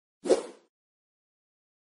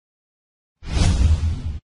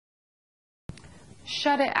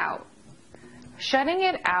Shut it out. Shutting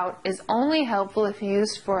it out is only helpful if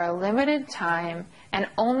used for a limited time and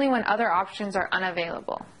only when other options are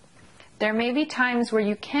unavailable. There may be times where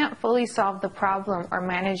you can't fully solve the problem or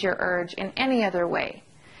manage your urge in any other way.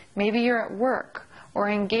 Maybe you're at work or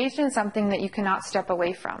engaged in something that you cannot step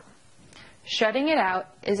away from. Shutting it out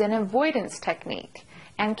is an avoidance technique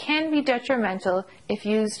and can be detrimental if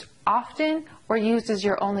used often or used as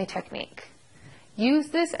your only technique. Use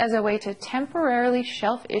this as a way to temporarily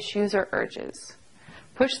shelf issues or urges.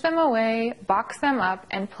 Push them away, box them up,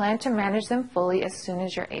 and plan to manage them fully as soon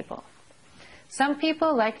as you're able. Some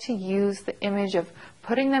people like to use the image of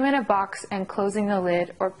putting them in a box and closing the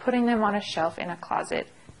lid, or putting them on a shelf in a closet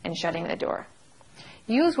and shutting the door.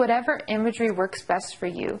 Use whatever imagery works best for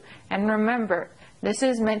you, and remember, this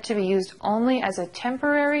is meant to be used only as a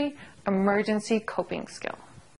temporary emergency coping skill.